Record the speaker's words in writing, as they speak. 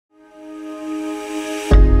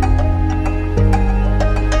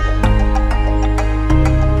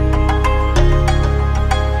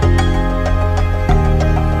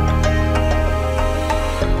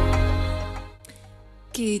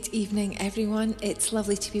everyone. It's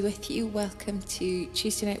lovely to be with you. Welcome to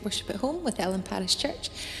Tuesday Night Worship at Home with Ellen Parish Church.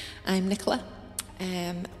 I'm Nicola,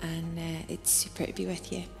 and it's super to be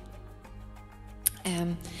with you.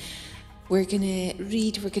 We're going to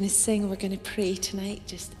read, we're going to sing, we're going to pray tonight,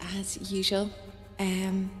 just as usual.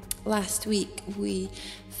 Last week we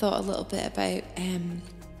thought a little bit about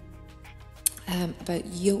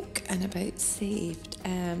yoke and about saved,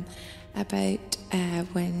 about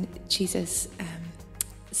when Jesus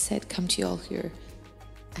said, "Come to you all who are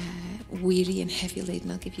weary and heavy laden,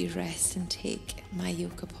 I'll give you rest, and take my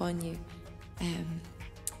yoke upon you."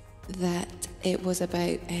 That it was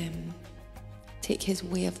about take his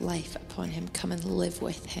way of life upon him, come and live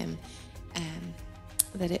with him.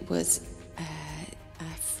 That it was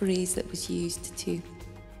a phrase that was used to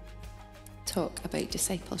talk about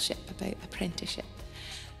discipleship, about apprenticeship,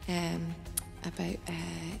 about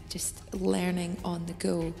just learning on the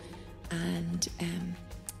go, and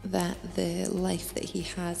that the life that he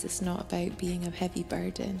has is not about being a heavy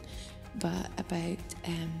burden, but about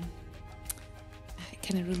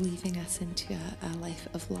kind of relieving us into a life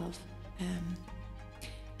of love,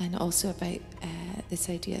 and also about this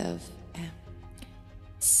idea of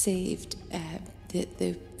saved.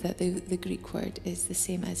 The Greek word is the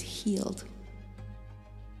same as healed.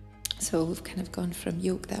 So we've kind of gone from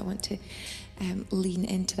yoke, that I want to lean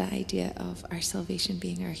into that idea of our salvation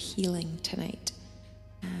being our healing tonight.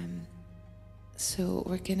 So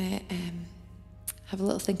we're going to have a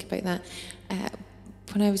little think about that.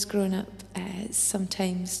 When I was growing up,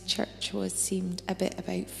 sometimes church seemed a bit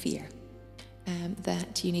about fear.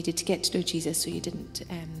 That you needed to get to know Jesus so you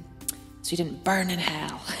didn't burn in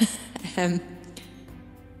hell.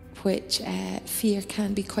 Which fear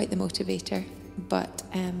can be quite the motivator, but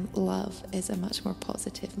love is a much more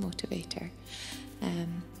positive motivator.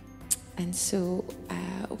 And so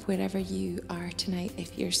wherever you are tonight,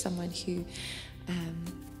 if you're someone who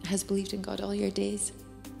has believed in God all your days,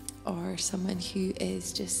 or someone who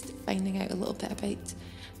is just finding out a little bit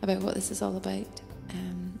about what this is all about,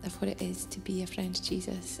 of what it is to be a friend of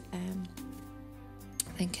Jesus,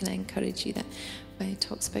 then can I encourage you that when it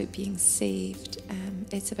talks about being saved,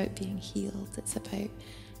 it's about being healed. It's about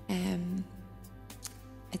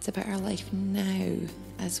our life now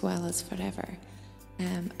as well as forever,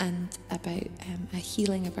 and about a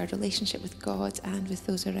healing of our relationship with God and with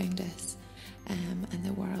those around us, and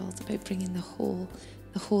the world, about bringing the whole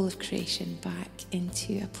of creation back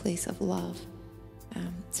into a place of love.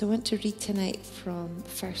 So I want to read tonight from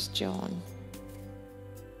 1 John.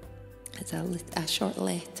 It's a short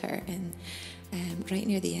letter in right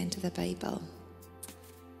near the end of the Bible.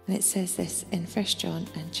 And it says this in 1 John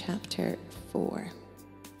and chapter 4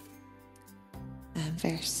 and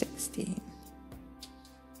verse 16.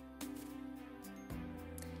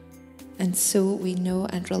 "And so we know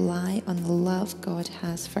and rely on the love God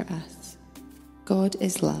has for us. God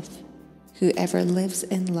is love. Whoever lives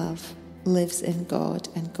in love lives in God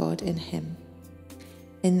and God in him.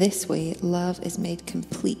 In this way, love is made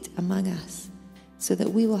complete among us, so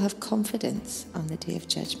that we will have confidence on the day of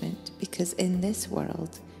judgment, because in this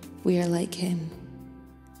world we are like him.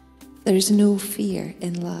 There is no fear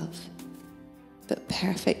in love, but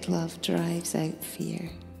perfect love drives out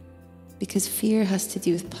fear, because fear has to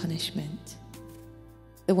do with punishment.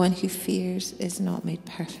 The one who fears is not made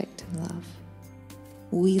perfect in love.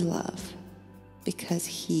 We love because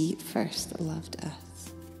he first loved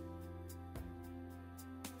us."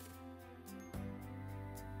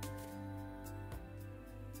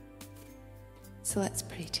 So let's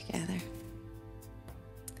pray together.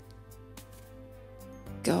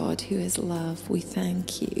 God, who is love, we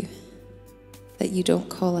thank you that you don't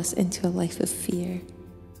call us into a life of fear,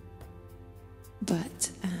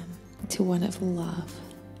 but to one of love.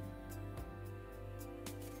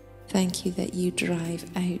 Thank you that you drive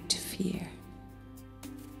out fear,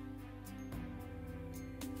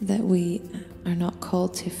 that we are not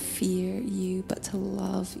called to fear you, but to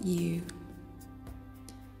love you.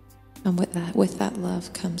 And with that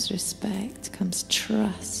love comes respect, comes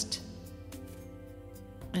trust,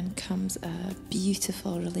 and comes a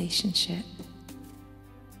beautiful relationship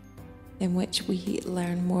in which we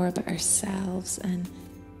learn more about ourselves and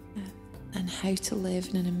how to live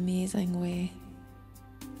in an amazing way.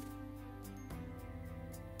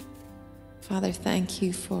 Father, thank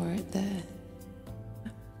you for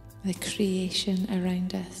the creation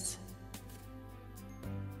around us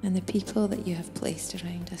and the people that you have placed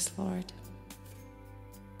around us, Lord.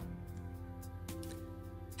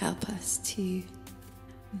 Help us to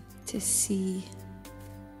see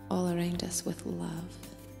all around us with love,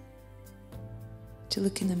 to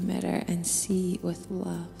look in the mirror and see with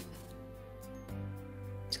love,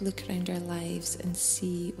 to to look around our lives and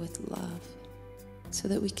see with love, so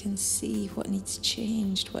that we can see what needs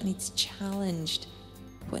changed, what needs challenged,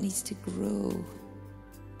 what needs to grow,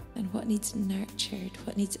 and what needs nurtured,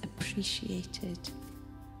 what needs appreciated,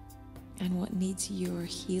 and what needs your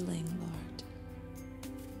healing, Lord.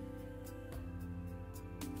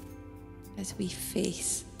 As we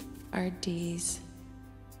face our days,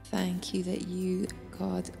 thank you that you,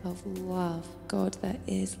 God of love, God that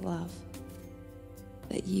is love,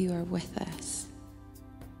 that you are with us,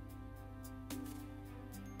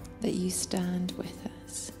 that you stand with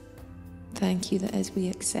us. Thank you that as we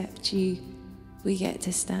accept you, we get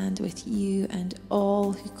to stand with you and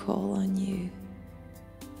all who call on you,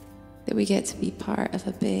 that we get to be part of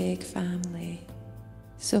a big family,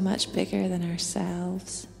 so much bigger than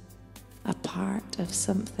ourselves, a part of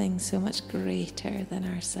something so much greater than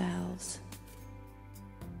ourselves.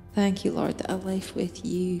 Thank you, Lord, that a life with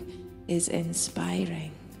you is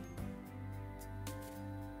inspiring.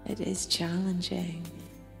 It is challenging,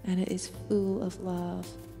 and it is full of love.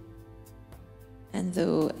 And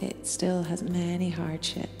though it still has many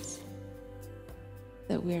hardships,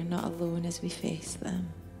 that we are not alone as we face them.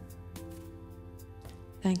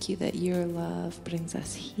 Thank you that your love brings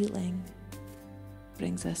us healing,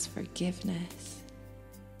 brings us forgiveness,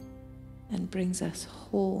 and brings us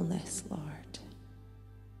wholeness, Lord.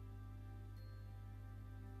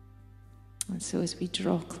 And so as we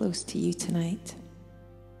draw close to you tonight,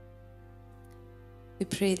 we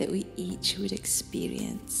pray that we each would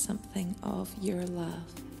experience something of your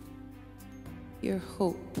love, your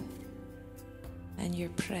hope, and your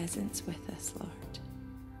presence with us, Lord.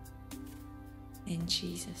 In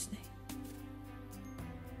Jesus' name,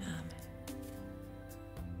 amen.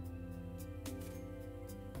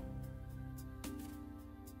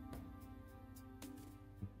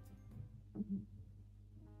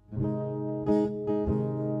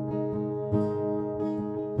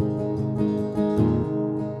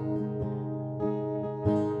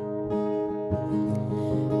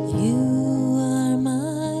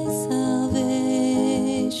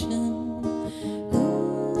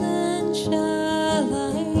 Whom then shall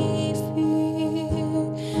I fear?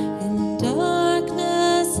 In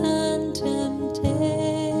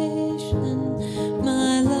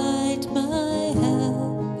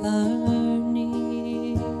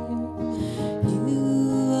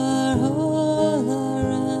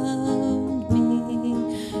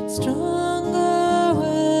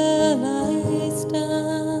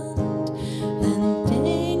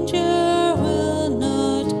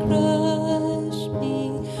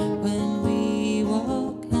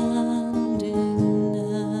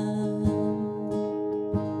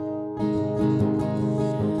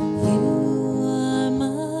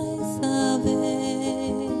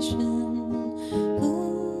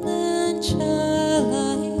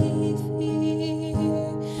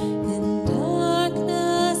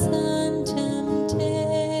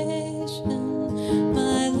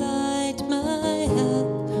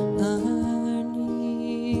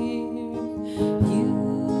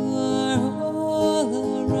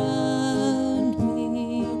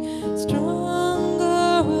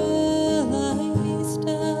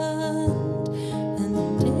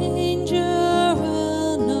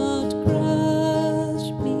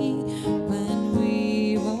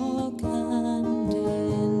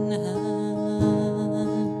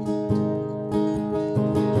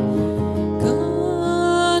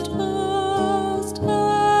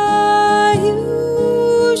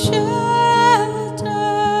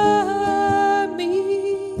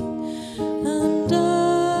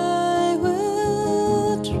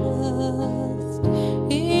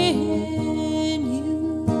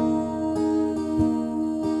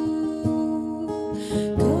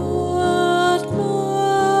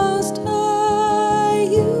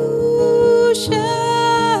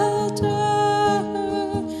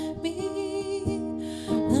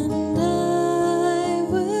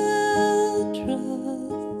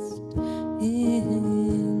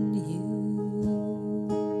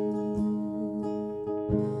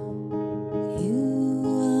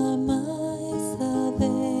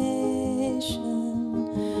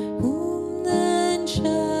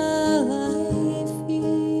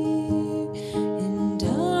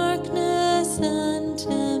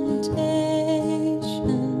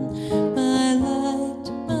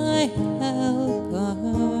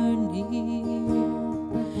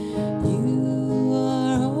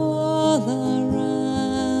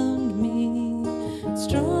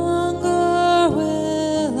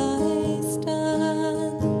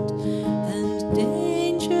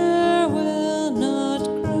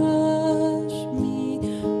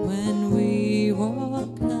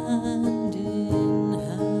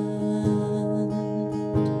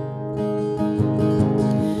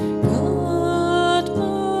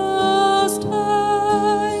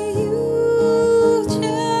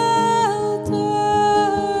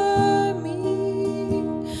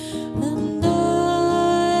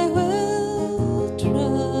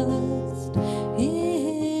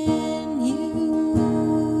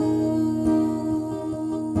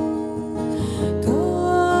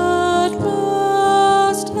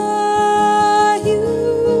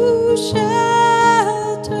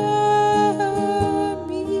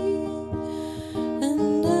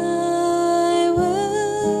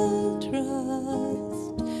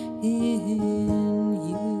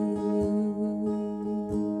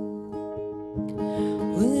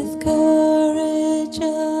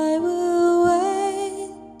I will wait,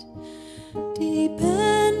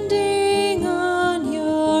 depending on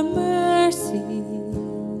your mercy.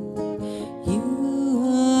 You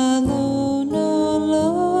alone, oh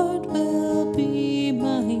Lord, will be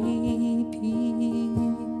my peace.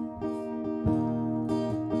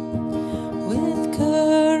 With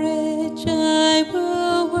courage I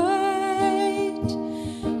will wait,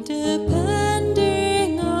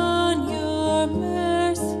 depending on your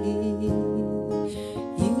mercy.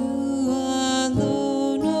 You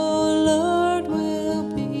alone, oh Lord, will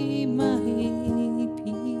be my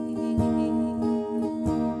peace.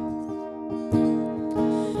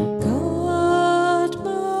 God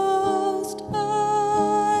Most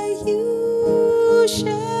High, you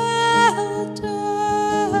shelter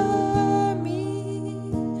me,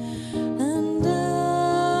 and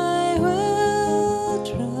I will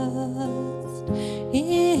trust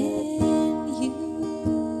in you.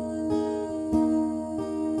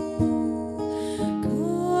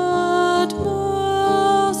 God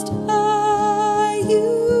Most High,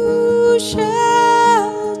 you shelter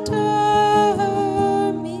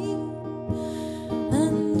me,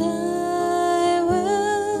 and I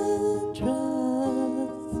will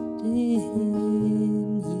trust in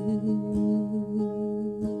you.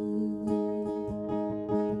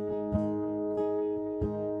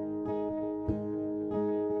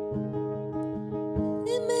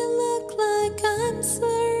 It may look like I'm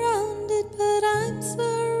surrounded, but I'm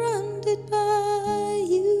surrounded by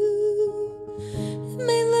you. It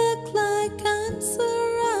may look like I'm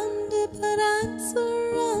surrounded, but I'm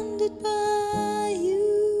surrounded by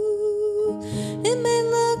you. It may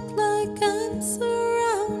look like I'm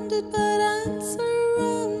surrounded, but I'm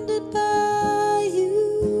surrounded by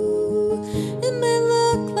you. It may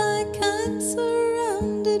look like I'm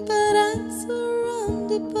surrounded, but I'm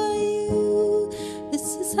surrounded by you.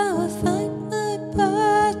 This is how I fight my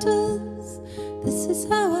battles. This is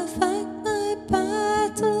how I fight my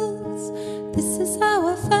battles. This is how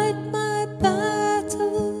I fight my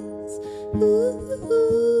battles.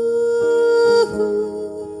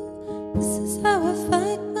 This is how I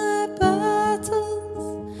fight my battles.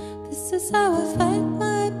 This is how I fight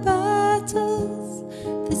my battles.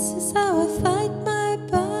 This is how I fight my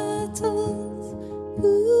battles.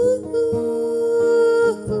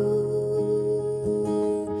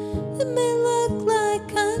 It may look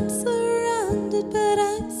like I'm surrounded, but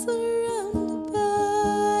I'm surrounded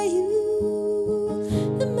by you.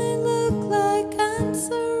 It may look like I'm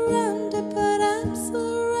surrounded, but I'm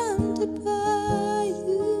surrounded by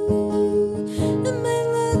you. It may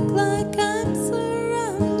look like I'm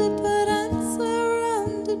surrounded, but I'm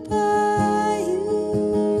surrounded by you.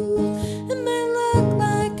 It may look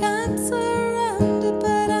like I'm surrounded,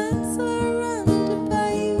 but I'm surrounded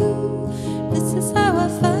by you. This is how I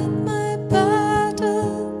fight my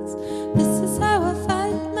battles. This is how I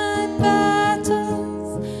fight my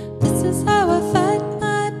battles. This is how I fight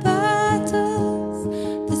my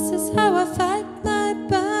battles. This is how I fight my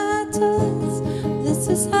battles. This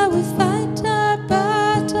is how we fight our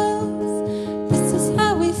battles. This is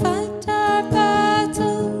how we fight our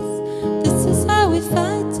battles. This is how we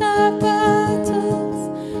fight our battles.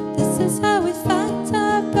 This is how we fight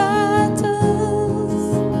our battles.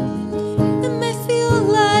 It may feel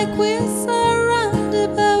like we're surrounded,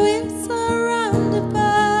 but we're surrounded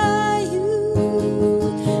by you.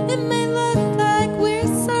 It may look like we're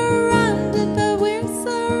surrounded, but we're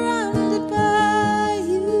surrounded by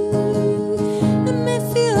you. It may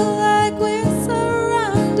feel like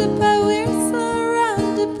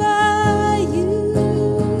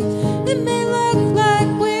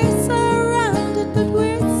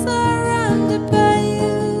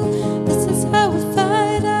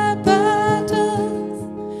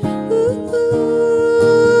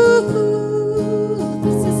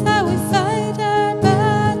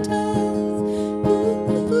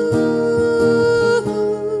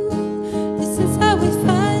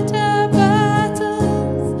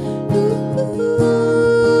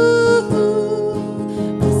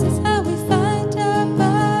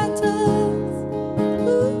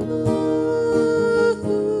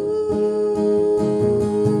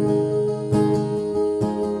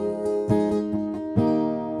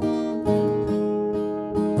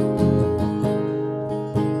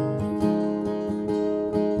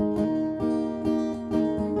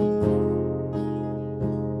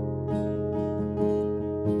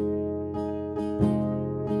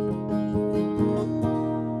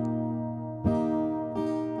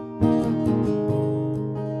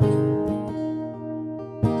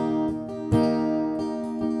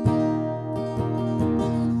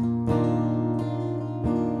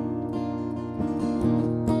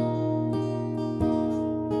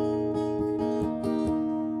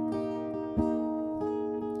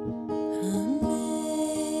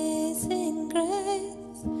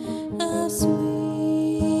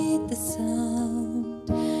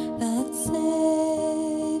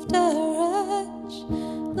a wretch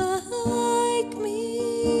like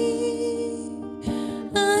me.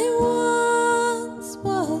 I once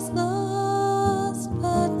was lost,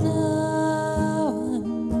 but now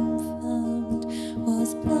I'm found.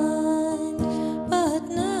 Was blind, but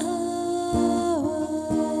now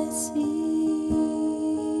I see.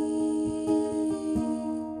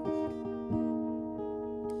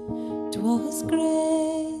 'Twas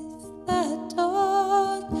grace that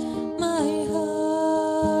taught my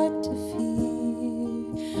heart to fear,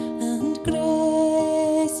 and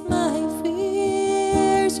grace my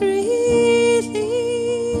fears relieved.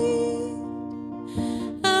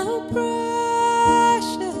 How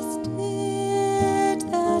precious did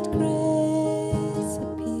that grace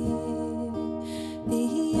appear the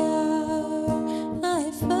hour I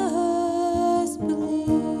first believed.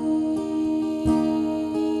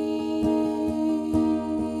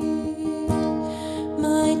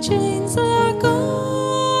 My chains are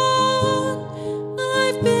gone,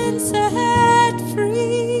 I've been set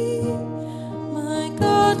free. My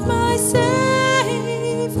God, my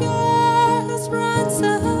Savior has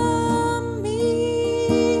ransomed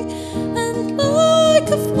me, and like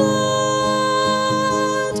a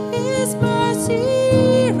flood, His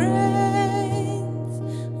mercy reigns,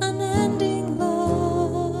 unending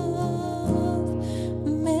love,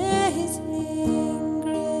 amazing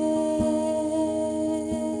grace.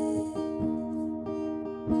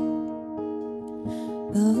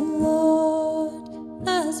 The Lord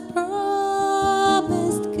has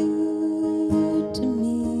promised good to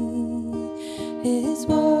me. His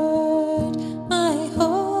word my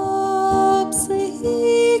hope secures.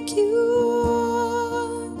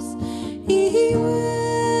 He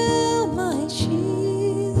will my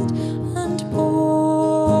shield and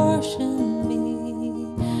portion be,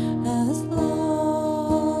 as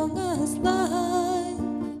long as life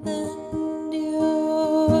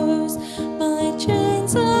endures. My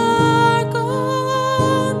chains are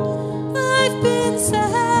gone, I've been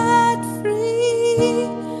set free.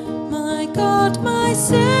 My God, my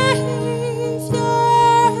Savior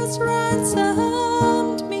has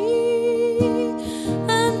ransomed me,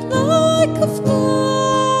 and like a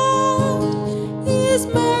flood, His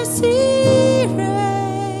mercy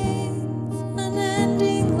reigns,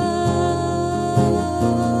 unending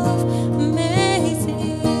love,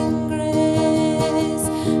 amazing grace.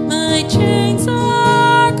 My chains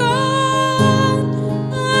are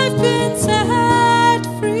gone, I've been set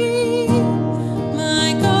free.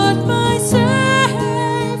 My God, my Savior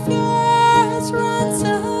has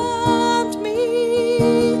ransomed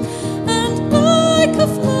me, and like a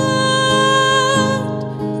flood,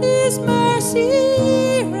 His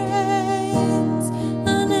mercy reigns,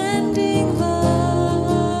 unending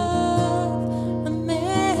love,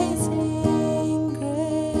 amazing grace.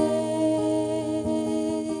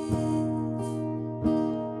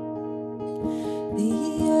 The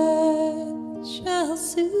earth shall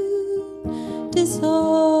soon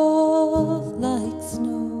dissolve like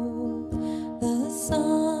snow, the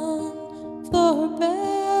sun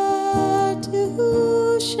forbear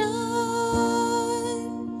to shine,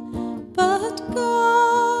 but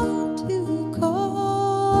God who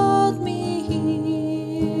called me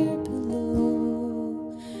here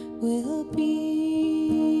below will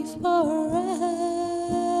be forever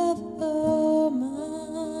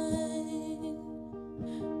mine,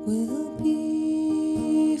 will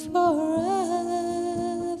be forever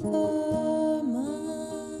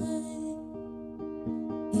mine.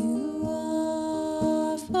 You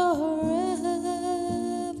are forever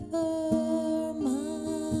mine.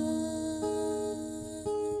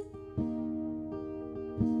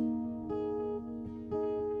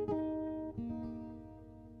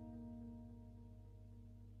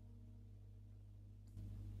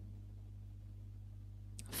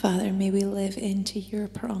 Father, may we live into your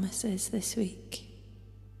promises this week,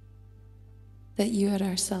 that you are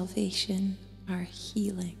our salvation, our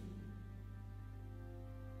healing,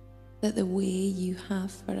 that the way you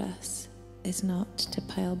have for us is not to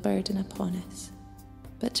pile burden upon us,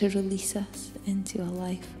 but to release us into a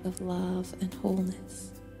life of love and wholeness,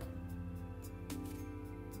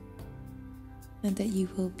 and that you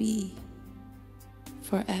will be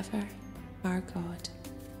forever our God,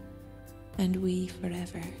 and we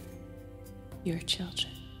forever your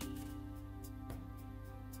children.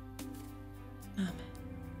 Amen.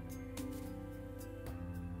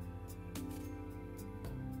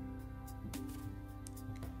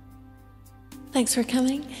 Thanks for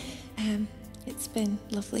coming. It's been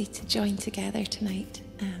lovely to join together tonight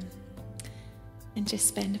and just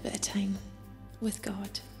spend a bit of time with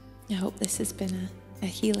God. I hope this has been a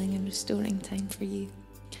healing and restoring time for you.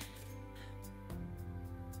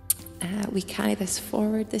 we carry this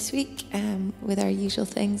forward this week with our usual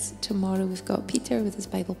things. Tomorrow we've got Peter with his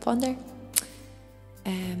Bible Ponder.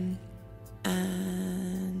 And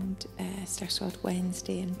Star Squad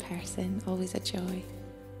Wednesday in person, always a joy.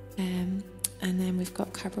 And then we've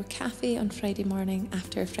got Cardboard Cafe on Friday morning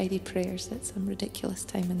after Friday prayers at some ridiculous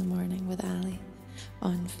time in the morning with Ali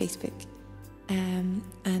on Facebook. And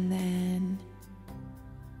then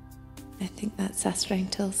I think that's us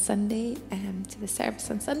around till Sunday, to the service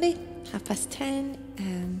on Sunday, 10:30.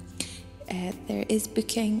 There is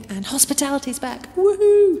booking and hospitality's back.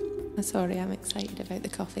 Woohoo! I'm sorry, I'm excited about the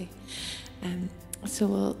coffee. So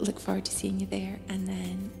we'll look forward to seeing you there. And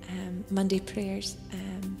then Monday prayers,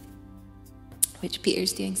 which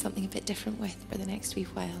Peter's doing something a bit different with for the next wee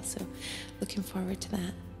while. So looking forward to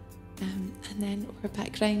that. And then we're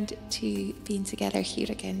back round to being together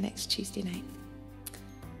here again next Tuesday night.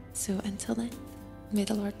 So until then, may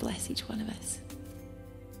the Lord bless each one of us.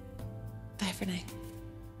 Bye for now.